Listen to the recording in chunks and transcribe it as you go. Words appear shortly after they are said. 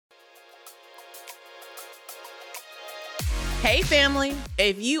Hey family,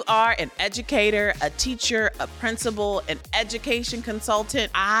 if you are an educator, a teacher, a principal, an education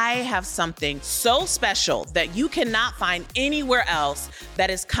consultant, I have something so special that you cannot find anywhere else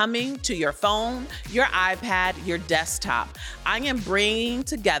that is coming to your phone, your iPad, your desktop. I am bringing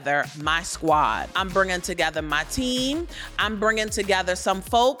together my squad. I'm bringing together my team. I'm bringing together some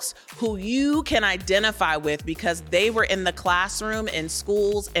folks who you can identify with because they were in the classroom, in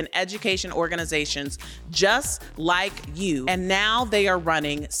schools, and education organizations just like you. And now they are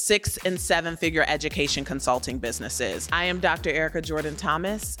running 6- and 7-figure education consulting businesses. I am Dr. Erica Jordan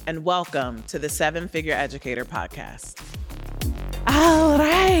Thomas, and welcome to the 7-Figure Educator Podcast. All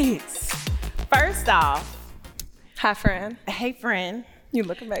right. First off, hi, friend. Hey, friend. You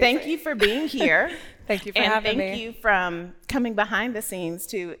look amazing. Thank you for being here. Thank you for having me. And thank you from coming behind the scenes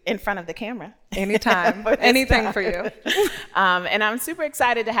to in front of the camera. Anytime. Anything for you. And I'm super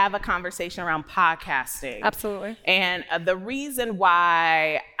excited to have a conversation around podcasting. Absolutely. And the reason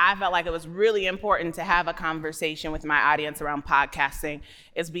why I felt like it was really important to have a conversation with my audience around podcasting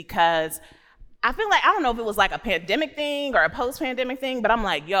is because I feel like, I don't know if it was like a pandemic thing or a post-pandemic thing, but I'm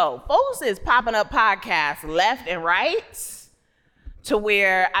like, yo, folks is popping up podcasts left and right, to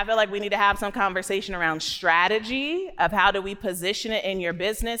where I feel like we need to have some conversation around strategy of how do we position it in your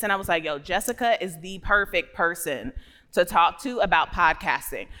business. And I was like, yo, Jessica is the perfect person to talk to about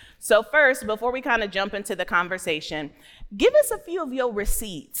podcasting. So first, before we kind of jump into the conversation, give us a few of your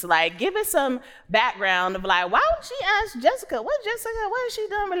receipts. Like, give us some background of like, why would she ask Jessica, what is she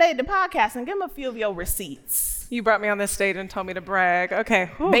doing related to podcasting? Give them a few of your receipts. You brought me on this stage and told me to brag.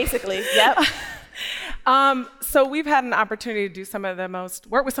 Okay. Whew. Basically, yep. So we've had an opportunity to do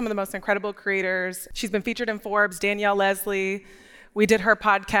work with some of the most incredible creators. She's been featured in Forbes, Danielle Leslie. We did her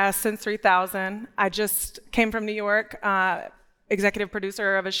podcast since 3000. I just came from New York, executive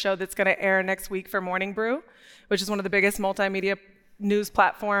producer of a show that's going to air next week for Morning Brew, which is one of the biggest multimedia news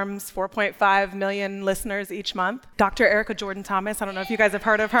platforms, 4.5 million listeners each month. Dr. Erica Jordan Thomas, I don't know if you guys have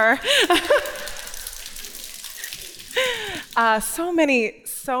heard of her. So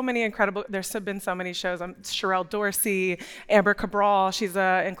many incredible, there's been so many shows. Sherelle Dorsey, Amber Cabral, she's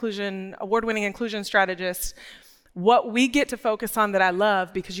a award-winning inclusion strategist. What we get to focus on that I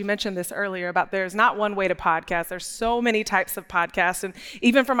love, because you mentioned this earlier about there's not one way to podcast. There's so many types of podcasts. And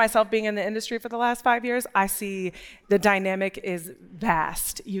even for myself being in the industry for the last 5 years, I see the dynamic is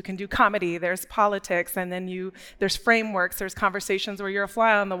vast. You can do comedy, there's politics, and then there's frameworks, there's conversations where you're a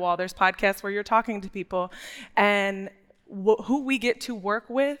fly on the wall, there's podcasts where you're talking to people. And who we get to work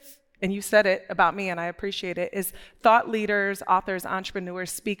with, and you said it about me and I appreciate it, is thought leaders, authors,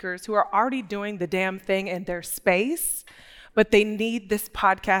 entrepreneurs, speakers who are already doing the damn thing in their space, but they need this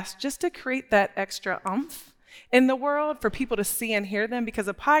podcast just to create that extra oomph in the world for people to see and hear them, because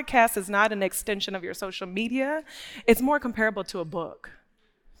a podcast is not an extension of your social media. It's more comparable to a book.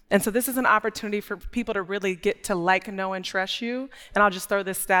 And so this is an opportunity for people to really get to like, know, and trust you. And I'll just throw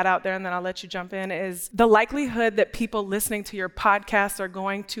this stat out there and then I'll let you jump in, is the likelihood that people listening to your podcast are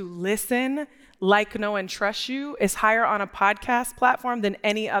going to listen, like, know, and trust you is higher on a podcast platform than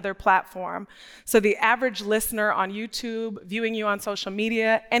any other platform. So the average listener on YouTube, viewing you on social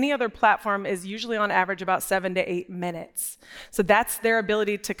media, any other platform is usually on average about 7 to 8 minutes. So that's their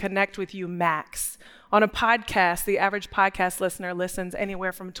ability to connect with you max. On a podcast, the average podcast listener listens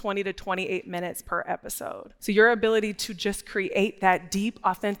anywhere from 20 to 28 minutes per episode. So your ability to just create that deep,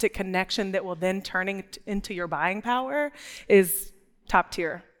 authentic connection that will then turn into your buying power is top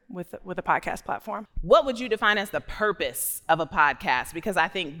tier with a podcast platform. What would you define as the purpose of a podcast? Because I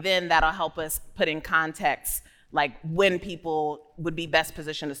think then that'll help us put in context like when people would be best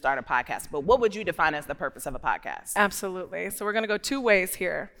positioned to start a podcast. But what would you define as the purpose of a podcast? Absolutely. So we're going to go 2 ways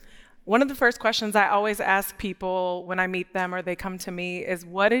here. One of the first questions I always ask people when I meet them or they come to me is,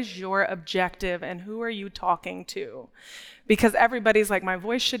 what is your objective and who are you talking to? Because everybody's like, my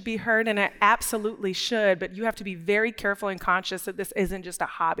voice should be heard, and it absolutely should, but you have to be very careful and conscious that this isn't just a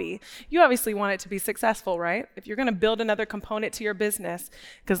hobby. You obviously want it to be successful, right? If you're going to build another component to your business,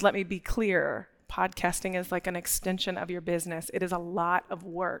 because let me be clear, podcasting is like an extension of your business. It is a lot of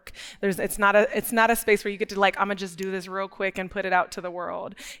work. It's not a space where you get to like, I'm gonna just do this real quick and put it out to the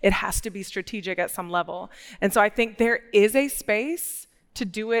world. It has to be strategic at some level. And so I think there is a space to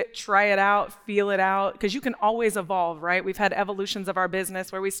do it, try it out, feel it out, because you can always evolve, right? We've had evolutions of our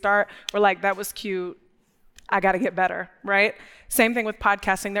business where we start, we're like, that was cute, I got to get better, right? Same thing with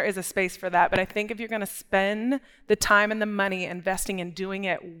podcasting. There is a space for that. But I think if you're going to spend the time and the money investing in doing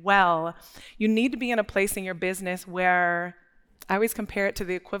it well, you need to be in a place in your business where I always compare it to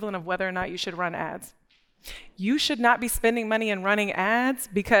the equivalent of whether or not you should run ads. You should not be spending money in running ads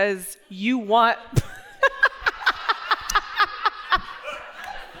because you want...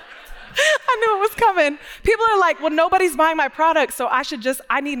 knew it was coming. People are like, well, nobody's buying my product, so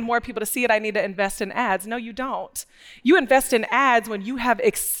I need more people to see it. I need to invest in ads. No, you don't. You invest in ads when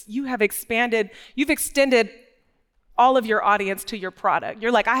you've extended all of your audience to your product.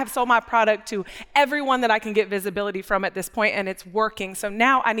 You're like, I have sold my product to everyone that I can get visibility from at this point, and it's working. So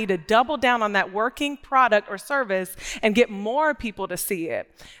now I need to double down on that working product or service and get more people to see it.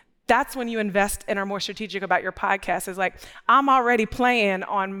 That's when you invest and are more strategic about your podcast. It's like, I'm already playing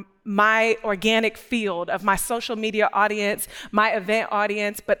on my organic field of my social media audience, my event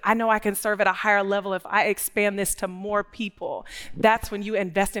audience, but I know I can serve at a higher level if I expand this to more people. That's when you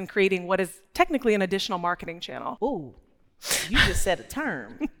invest in creating what is technically an additional marketing channel. Ooh, you just said a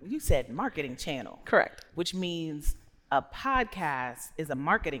term. You said marketing channel. Correct. Which means a podcast is a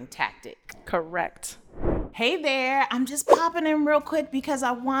marketing tactic. Correct. Hey there, I'm just popping in real quick because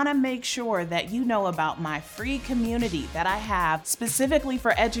I want to make sure that you know about my free community that I have specifically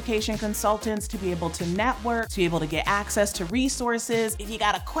for education consultants to be able to network, to be able to get access to resources. If you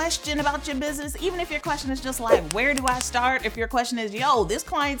got a question about your business, even if your question is just like, where do I start? If your question is, yo, this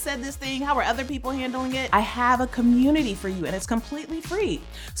client said this thing, how are other people handling it? I have a community for you and it's completely free.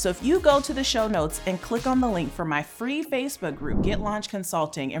 So if you go to the show notes and click on the link for my free Facebook group, Get Launch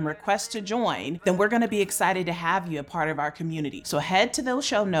Consulting, and request to join, then we're going to be excited to have you a part of our community. So head to those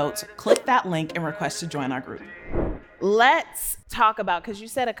show notes, click that link, and request to join our group. Let's talk about, because you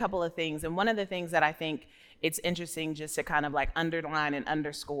said a couple of things, and one of the things that I think it's interesting just to kind of like underline and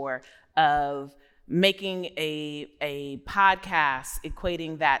underscore of making a podcast,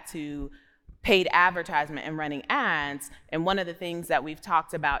 equating that to paid advertisement and running ads. And one of the things that we've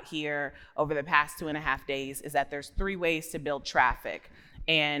talked about here over the past 2.5 days is that there's 3 ways to build traffic.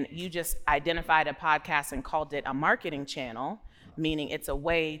 And you just identified a podcast and called it a marketing channel, meaning it's a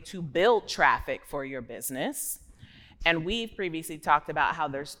way to build traffic for your business. And we've previously talked about how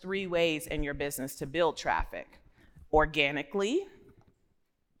there's 3 ways in your business to build traffic. Organically,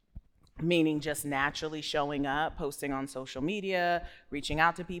 meaning just naturally showing up, posting on social media, reaching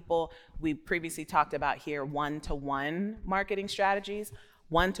out to people. We previously talked about here one-to-one marketing strategies.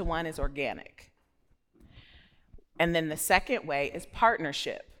 One-to-one is organic. And then the second way is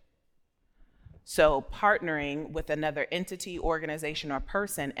partnership. So partnering with another entity, organization, or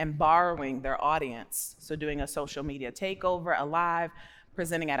person and borrowing their audience. So doing a social media takeover, a live,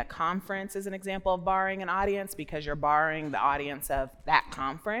 presenting at a conference is an example of borrowing an audience because you're borrowing the audience of that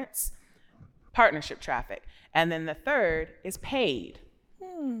conference. Partnership traffic. And then the third is paid.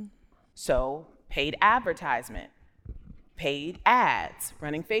 So paid advertisement, paid ads,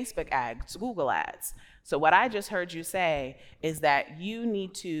 running Facebook ads, Google ads. So what I just heard you say is that you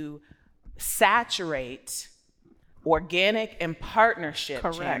need to saturate organic and partnership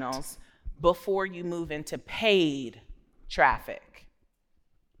Correct. channels before you move into paid traffic.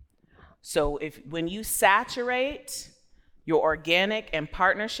 So when you saturate your organic and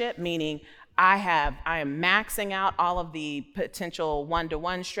partnership, meaning I am maxing out all of the potential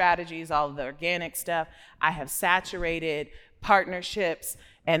one-to-one strategies, all of the organic stuff. I have saturated partnerships,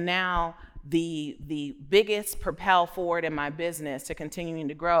 and now the biggest propel forward in my business to continuing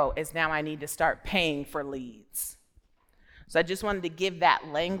to grow is now I need to start paying for leads. So I just wanted to give that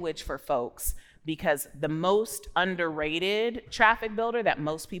language for folks because the most underrated traffic builder that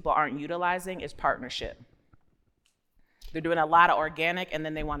most people aren't utilizing is partnership. They're doing a lot of organic and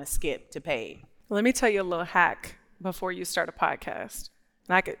then they want to skip to paid. Let me tell you a little hack before you start a podcast.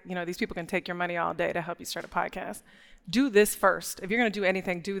 And these people can take your money all day to help you start a podcast. Do this first. If you're going to do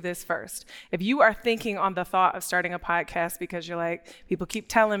anything, do this first. If you are thinking on the thought of starting a podcast because you're like, people keep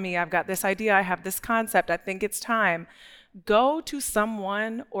telling me I've got this idea, I have this concept, I think it's time. Go to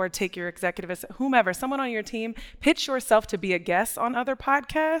someone or take your executive, whomever, someone on your team, pitch yourself to be a guest on other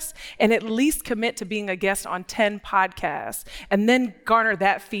podcasts and at least commit to being a guest on 10 podcasts and then garner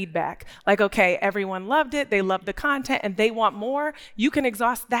that feedback. Like, okay, everyone loved it, they loved the content and they want more. You can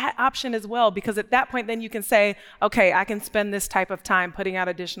exhaust that option as well because at that point then you can say, okay, I can spend this type of time putting out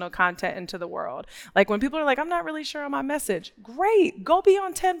additional content into the world. Like when people are like, I'm not really sure on my message. Great, go be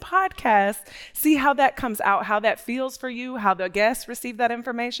on 10 podcasts, see how that comes out, how that feels for you, how the guests receive that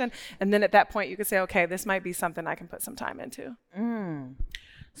information. And then at that point, you can say, okay, this might be something I can put some time into.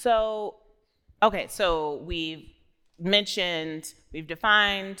 So we've defined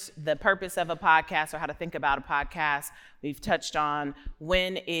the purpose of a podcast or how to think about a podcast. We've touched on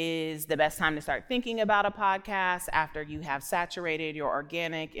when is the best time to start thinking about a podcast after you have saturated your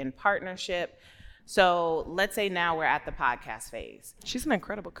organic and partnership. So let's say now we're at the podcast phase. She's an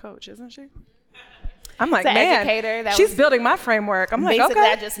incredible coach, isn't she? I'm like, an man, educator. She's building my framework. I'm like, basically,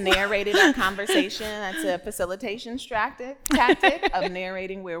 okay. I just narrated our conversation. That's a facilitation tactic of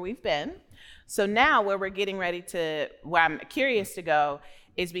narrating where we've been. So now where where I'm curious to go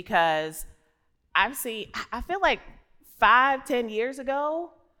is because I feel like 5-10 years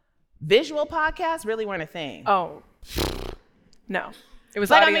ago, visual podcasts really weren't a thing. Oh, no. It was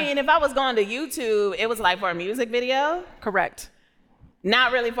like, audio. I mean, if I was going to YouTube, it was like for a music video. Correct.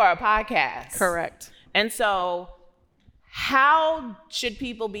 Not really for a podcast. Correct. And so how should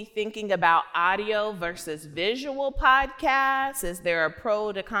people be thinking about audio versus visual podcasts? Is there a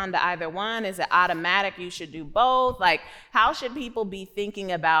pro to con to either one? Is it automatic you should do both? Like, how should people be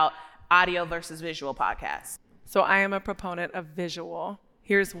thinking about audio versus visual podcasts? So I am a proponent of visual.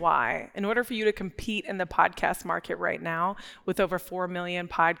 Here's why. In order for you to compete in the podcast market right now with over 4 million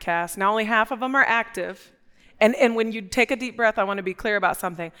podcasts, now only half of them are active. And when you take a deep breath, I want to be clear about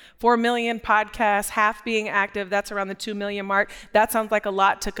something. 4 million podcasts, half being active, that's around the 2 million mark. That sounds like a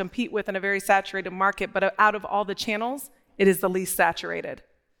lot to compete with in a very saturated market, but out of all the channels, it is the least saturated.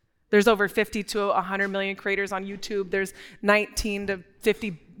 There's over 50 to 100 million creators on YouTube. There's 19 to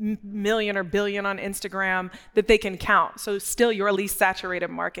 50 million or billion on Instagram that they can count. So still your least saturated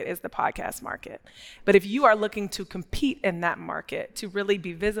market is the podcast market. But if you are looking to compete in that market, to really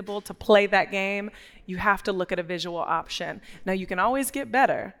be visible, to play that game, you have to look at a visual option. Now you can always get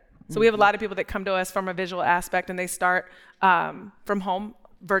better. So we have a lot of people that come to us from a visual aspect and they start from home,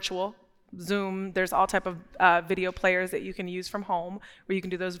 virtual, Zoom, there's all type of video players that you can use from home where you can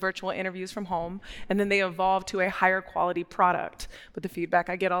do those virtual interviews from home, and then they evolve to a higher quality product. But the feedback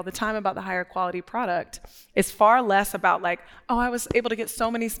I get all the time about the higher quality product is far less about like, oh, I was able to get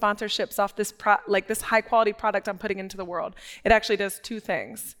so many sponsorships off this this high quality product I'm putting into the world. It actually does two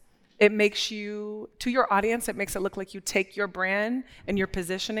things. It makes you, to your audience, it makes it look like you take your brand and your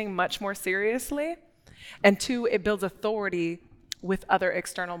positioning much more seriously. And two, it builds authority with other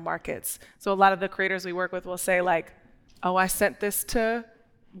external markets. So a lot of the creators we work with will say like, oh, I sent this to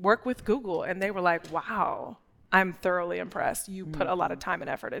work with Google. And they were like, wow, I'm thoroughly impressed. You put a lot of time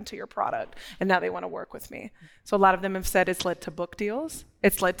and effort into your product. And now they want to work with me. So a lot of them have said it's led to book deals.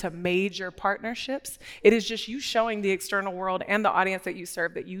 It's led to major partnerships. It is just you showing the external world and the audience that you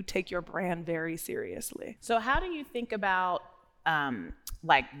serve that you take your brand very seriously. So how do you think about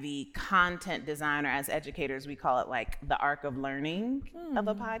like the content designer? As educators, we call it like the arc of learning of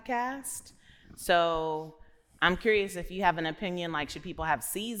a podcast. So I'm curious if you have an opinion, like should people have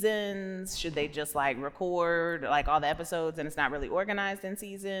seasons? Should they just like record like all the episodes and it's not really organized in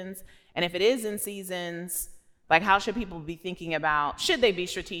seasons? And if it is in seasons, like how should people be thinking about, should they be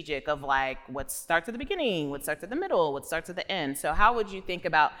strategic of like what starts at the beginning, what starts at the middle, what starts at the end? So how would you think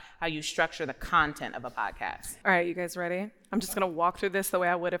about how you structure the content of a podcast? All right, you guys ready? I'm just gonna walk through this the way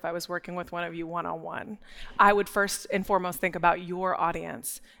I would if I was working with one of you one-on-one. I would first and foremost think about your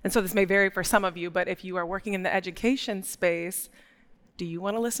audience. And so this may vary for some of you, but if you are working in the education space, do you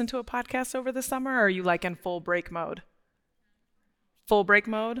wanna listen to a podcast over the summer, or are you like in full break mode? Full break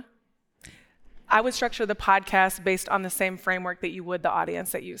mode? I would structure the podcast based on the same framework that you would the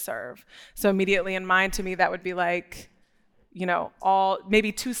audience that you serve. So immediately in mind, to me, that would be like,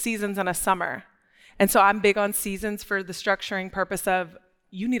 maybe 2 seasons in a summer. And so I'm big on seasons for the structuring purpose of,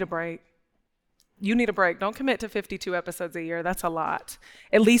 you need a break. You need a break. Don't commit to 52 episodes a year. That's a lot.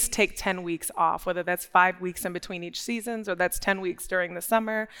 At least take 10 weeks off, whether that's 5 weeks in between each seasons or that's 10 weeks during the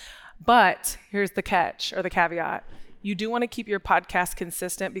summer. But here's the catch or the caveat. You do want to keep your podcast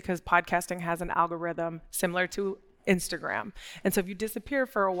consistent because podcasting has an algorithm similar to Instagram. And so if you disappear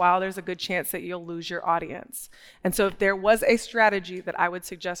for a while, there's a good chance that you'll lose your audience. And so if there was a strategy that I would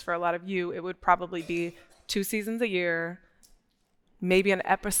suggest for a lot of you, it would probably be 2 seasons a year, maybe an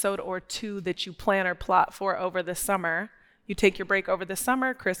episode or 2 that you plan or plot for over the summer. You take your break over the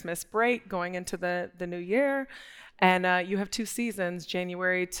summer, Christmas break, going into the new year, and you have 2 seasons,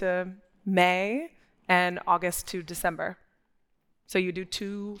 January to May, and August to December. So you do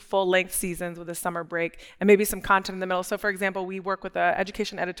 2 full-length seasons with a summer break and maybe some content in the middle. So for example, we work with an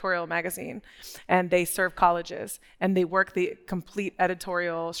education editorial magazine, and they serve colleges, and they work the complete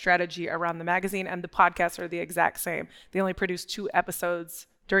editorial strategy around the magazine, and the podcasts are the exact same. They only produce 2 episodes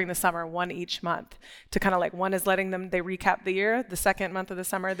during the summer, 1 each month, to kind of like, one is letting them, they recap the year. The second month of the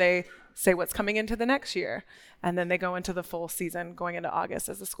summer, they say what's coming into the next year. And then they go into the full season going into August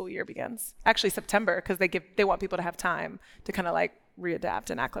as the school year begins. Actually September, because they want people to have time to kind of like readapt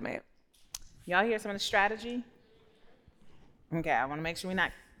and acclimate. Y'all hear some of the strategy? Okay, I want to make sure we're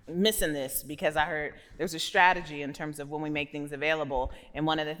not missing this, because I heard there's a strategy in terms of when we make things available. And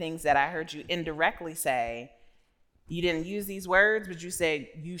one of the things that I heard you indirectly say you didn't use these words, but you said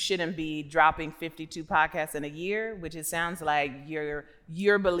you shouldn't be dropping 52 podcasts in a year, which it sounds like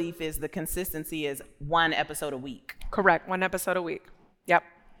your belief is the consistency is 1 episode a week. Correct, 1 episode a week. Yep.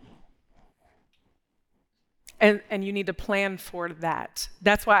 And you need to plan for that.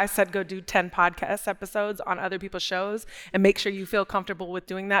 That's why I said go do 10 podcast episodes on other people's shows and make sure you feel comfortable with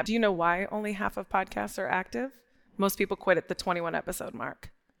doing that. Do you know why only half of podcasts are active? Most people quit at the 21 episode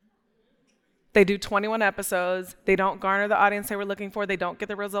mark. They do 21 episodes. They don't garner the audience they were looking for. They don't get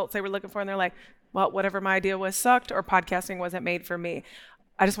the results they were looking for. And they're like, well, whatever my idea was sucked, or podcasting wasn't made for me.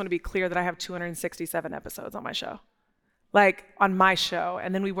 I just want to be clear that I have 267 episodes on my show. Like on my show,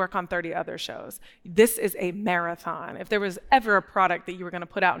 and then we work on 30 other shows. This is a marathon. If there was ever a product that you were going to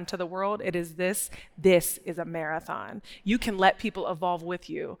put out into the world, it is this. This is a marathon. You can let people evolve with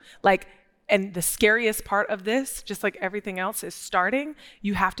you. And the scariest part of this, just like everything else, is starting.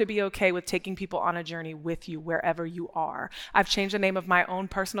 You have to be okay with taking people on a journey with you wherever you are. I've changed the name of my own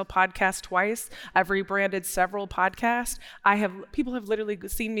personal podcast twice. I've rebranded several podcasts. People have literally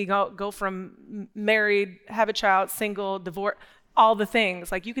seen me go from married, have a child, single, divorced, all the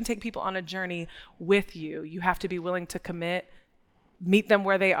things. Like, you can take people on a journey with you. You have to be willing to commit, meet them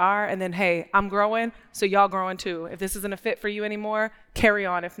where they are, and then, hey, I'm growing, so y'all growing too. If this isn't a fit for you anymore, carry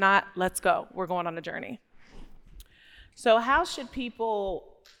on. If not, let's go. We're going on a journey. So how should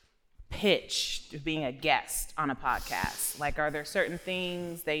people pitch to being a guest on a podcast? Like, are there certain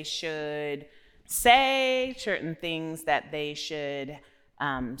things they should say, certain things that they should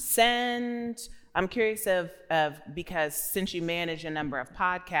send? I'm curious because since you manage a number of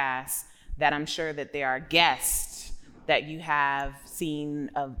podcasts, that I'm sure that there are guests that you have seen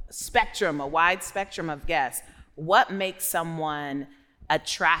a wide spectrum of guests. What makes someone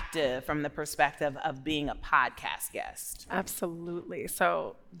attractive from the perspective of being a podcast guest? Absolutely.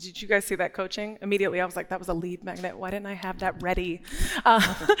 So did you guys see that coaching? Immediately I was like, that was a lead magnet. Why didn't I have that ready?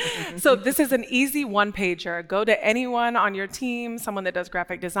 So this is an easy 1-pager. Go to anyone on your team, someone that does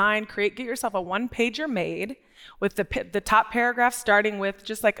graphic design, get yourself a 1-pager made with the top paragraph starting with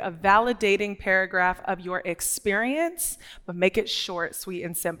just like a validating paragraph of your experience, but make it short, sweet,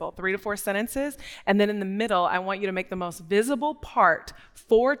 and simple, 3 to 4 sentences. And then in the middle, I want you to make the most visible part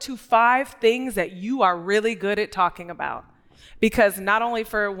 4 to 5 things that you are really good at talking about. Because not only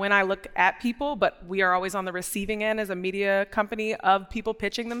for when I look at people, but we are always on the receiving end as a media company of people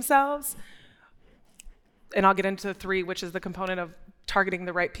pitching themselves. And I'll get into 3, which is the component of targeting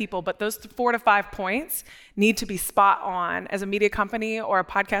the right people. But those 4 to 5 points need to be spot on. As a media company or a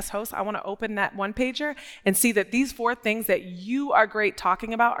podcast host, I want to open that 1-pager and see that these 4 things that you are great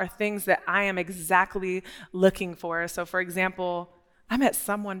talking about are things that I am exactly looking for. So for example, I met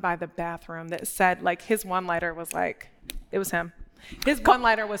someone by the bathroom that said, like, his one-liner was like, it was him. His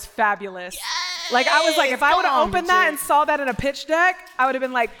one-liner was fabulous. Yes! Like, I was like, if I would have opened that and saw that in a pitch deck, I would have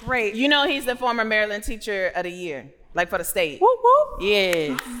been like, great. You know, he's the former Maryland Teacher of the Year, like for the state. Whoop, whoop.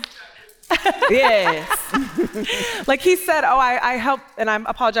 Yes. Yes. Like he said, I help, and I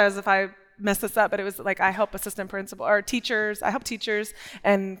apologize if I messed this up, but it was like, I help assistant principal or teachers. I help teachers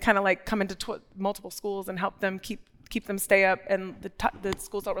and kind of like come into multiple schools and help them keep them stay up, and the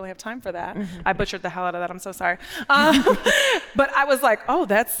schools don't really have time for that. Mm-hmm. I butchered the hell out of that, I'm so sorry. But I was like, oh,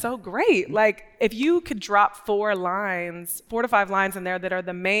 that's so great. Like, if you could drop 4 to 5 lines in there that are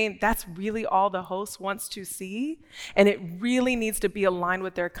the main, that's really all the host wants to see, and it really needs to be aligned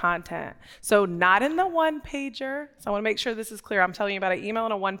with their content. So not in the 1-pager. So I want to make sure this is clear. I'm telling you about an email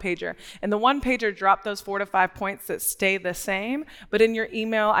and a 1-pager. In the 1-pager, drop those 4 to 5 points that stay the same, but in your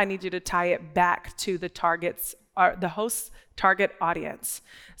email, I need you to tie it back to the the host's target audience.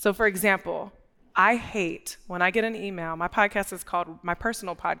 So for example, I hate when I get an email, my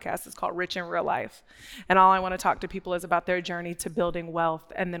personal podcast is called Rich in Real Life. And all I want to talk to people is about their journey to building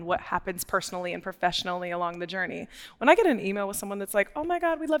wealth and then what happens personally and professionally along the journey. When I get an email with someone that's like, oh my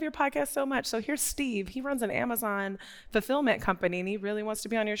God, we love your podcast so much. So here's Steve, he runs an Amazon fulfillment company and he really wants to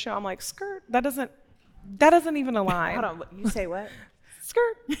be on your show. I'm like, skirt, that doesn't even align. Hold on, you say what?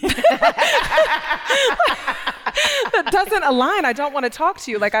 Skirt. That doesn't align. I don't want to talk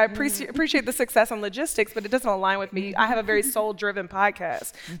to you. Like, I appreciate the success and logistics, but it doesn't align with me. I have a very soul-driven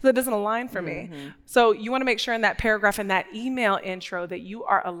podcast, so that doesn't align for me. So you want to make sure in that paragraph, in that email intro, that you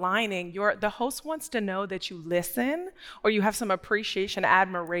are aligning. The host wants to know that you listen or you have some appreciation,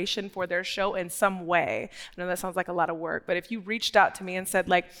 admiration for their show in some way. I know that sounds like a lot of work, but if you reached out to me and said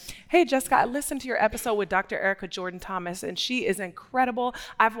like, hey, Jessica, I listened to your episode with Dr. Erica Jordan-Thomas, and she is incredible.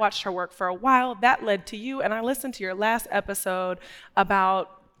 I've watched her work for a while. That led to you, and I listened to your last episode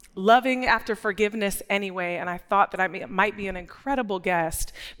about loving after forgiveness anyway, and I thought that I might be an incredible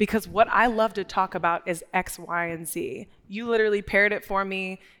guest because what I love to talk about is X, Y, and Z. You literally paired it for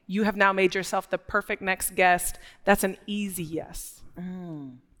me. You have now made yourself the perfect next guest. That's an easy yes.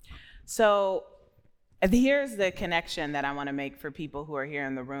 So here's the connection that I want to make for people who are here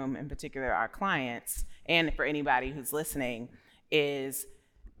in the room, in particular our clients, and for anybody who's listening, is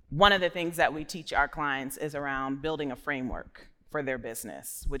one of the things that we teach our clients is around building a framework for their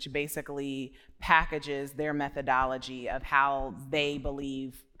business, which basically packages their methodology of how they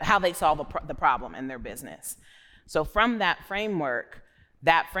solve the problem in their business. So from that framework,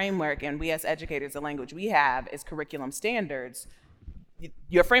 and we as educators, the language we have is curriculum standards.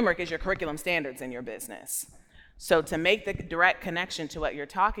 Your framework is your curriculum standards in your business. So to make the direct connection to what you're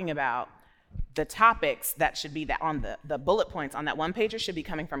talking about, the topics that should be on the bullet points on that one pager should be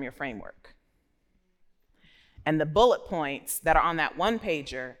coming from your framework. And the bullet points that are on that one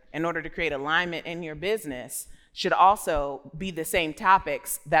pager, in order to create alignment in your business, should also be the same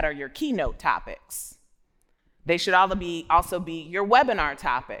topics that are your keynote topics. They should also be your webinar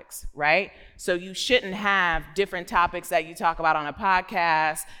topics, right? So you shouldn't have different topics that you talk about on a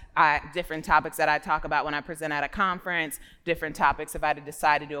podcast, different topics that I talk about when I present at a conference, different topics if I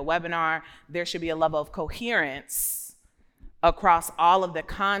decide to do a webinar. There should be a level of coherence across all of the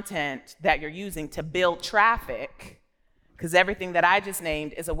content that you're using to build traffic, because everything that I just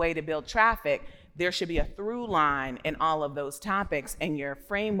named is a way to build traffic. There should be a through line in all of those topics, and your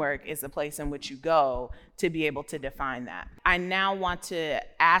framework is the place in which you go to be able to define that. I now want to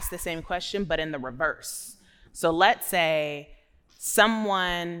ask the same question, but in the reverse. So let's say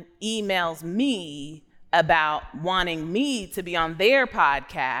someone emails me about wanting me to be on their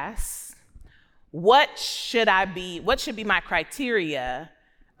podcast. What should be my criteria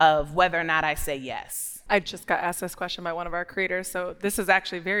of whether or not I say yes? I just got asked this question by one of our creators, so this is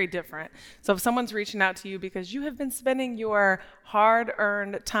actually very different. So if someone's reaching out to you because you have been spending your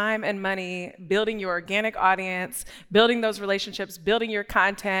hard-earned time and money building your organic audience, building those relationships, building your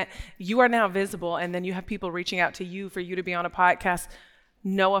content, you are now visible, and then you have people reaching out to you for you to be on a podcast.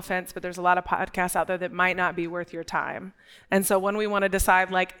 No offense, but there's a lot of podcasts out there that might not be worth your time. And so when we want to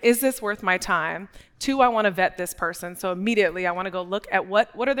decide, like, is this worth my time? 2, I want to vet this person. So immediately I want to go look at what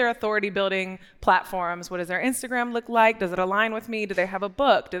are their authority building platforms? What does their Instagram look like? Does it align with me? Do they have a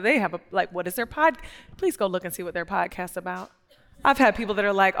book? Do they have what is their Please go look and see what their podcast's about. I've had people that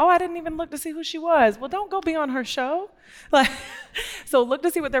are like, oh, I didn't even look to see who she was. Well, don't go be on her show. So look to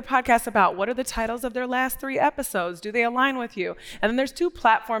see what their podcast's about. What are the titles of their last 3 episodes? Do they align with you? And then there's 2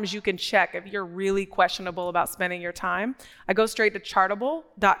 platforms you can check if you're really questionable about spending your time. I go straight to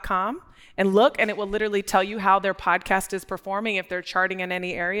chartable.com and look, and it will literally tell you how their podcast is performing, if they're charting in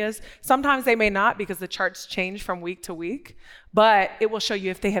any areas. Sometimes they may not, because the charts change from week to week, but it will show you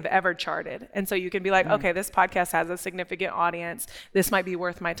if they have ever charted. And so you can be like, okay, this podcast has a significant audience. This might be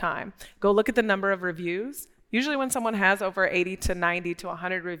worth my time. Go look at the number of reviews. Usually when someone has over 80 to 90 to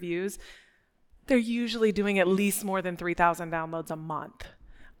 100 reviews, they're usually doing at least more than 3,000 downloads a month,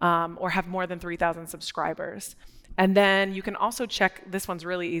 or have more than 3,000 subscribers. And then you can also check, this one's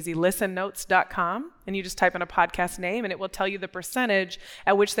really easy, listennotes.com, and you just type in a podcast name and it will tell you the percentage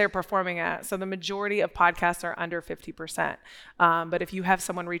at which they're performing at. So the majority of podcasts are under 50%. But if you have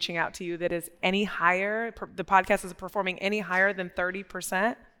someone reaching out to you that is any higher, the podcast is performing any higher than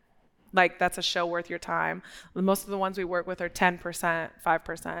 30%, like that's a show worth your time. Most of the ones we work with are 10%,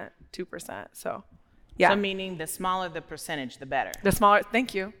 5%, 2%. So yeah. So meaning the smaller the percentage, the better. The smaller,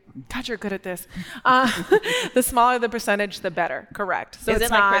 thank you. God, you're good at this. The smaller the percentage, the better. Correct. So is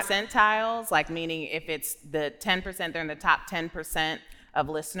it like percentiles? Like meaning if it's the 10%, they're in the top 10% of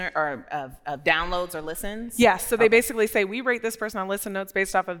listener or of downloads or listens? Yes. So they basically say we rate this person on Listen Notes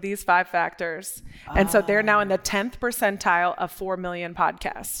based off of these 5 factors, and so they're now in the 10th percentile of 4 million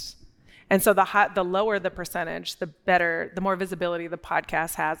podcasts. And so the lower the percentage, the better, the more visibility the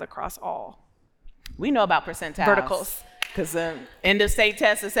podcast has across all. We know about percentiles. Verticals. Because end of state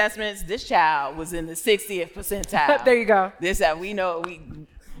test assessments, this child was in the 60th percentile. There you go.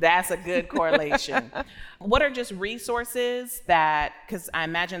 That's a good correlation. What are just resources because I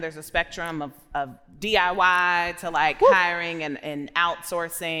imagine there's a spectrum of DIY to hiring and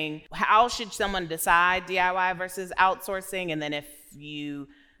outsourcing. How should someone decide DIY versus outsourcing? And then if you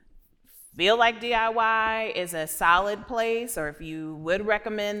feel like DIY is a solid place, or if you would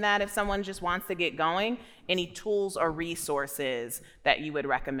recommend that if someone just wants to get going, any tools or resources that you would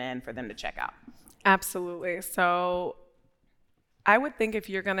recommend for them to check out? Absolutely. So I would think if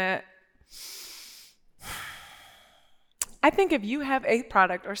you have a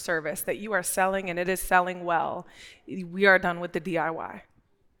product or service that you are selling and it is selling well, we are done with the DIY.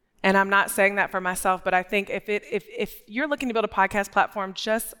 And I'm not saying that for myself, but I think if you're looking to build a podcast platform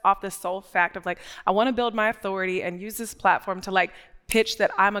just off the sole fact of like, I want to build my authority and use this platform to like pitch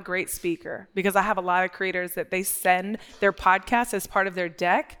that I'm a great speaker, because I have a lot of creators that they send their podcast as part of their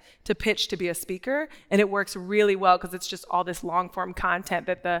deck to pitch to be a speaker, and it works really well because it's just all this long form content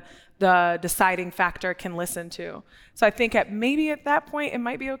that the deciding factor can listen to. So I think maybe at that point it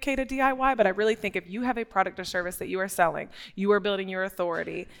might be okay to DIY, but I really think if you have a product or service that you are selling, you are building your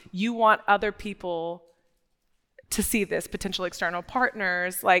authority, you want other people to see this, potential external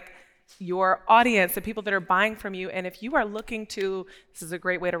partners, like your audience, the people that are buying from you. And if you are looking to, this is a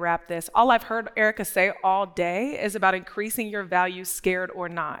great way to wrap this, all I've heard Erica say all day is about increasing your value, scared or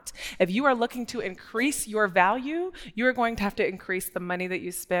not. If you are looking to increase your value, you are going to have to increase the money that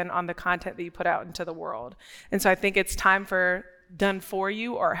you spend on the content that you put out into the world. And so I think it's time for done for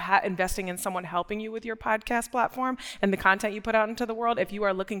you, or investing in someone helping you with your podcast platform and the content you put out into the world. If you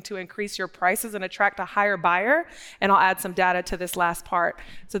are looking to increase your prices and attract a higher buyer, and I'll add some data to this last part.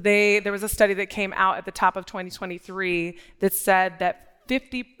 So there was a study that came out at the top of 2023 that said that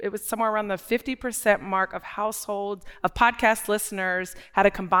it was somewhere around the 50% mark of podcast listeners had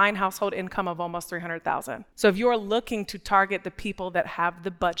a combined household income of almost $300,000. So if you're looking to target the people that have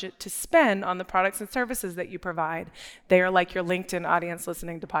the budget to spend on the products and services that you provide, they are like your LinkedIn audience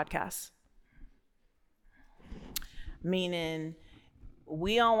listening to podcasts. Meaning,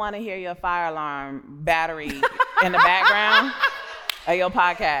 we don't want to hear your fire alarm battery in the background of your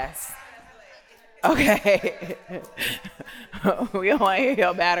podcast. Okay. We don't want to hear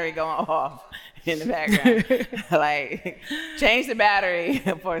your battery going off in the background. Like, change the battery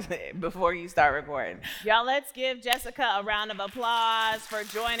before you start recording. Y'all, let's give Jessica a round of applause for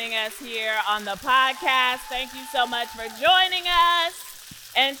joining us here on the podcast. Thank you so much for joining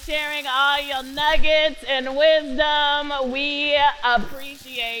us and sharing all your nuggets and wisdom. We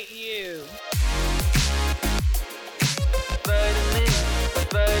appreciate you.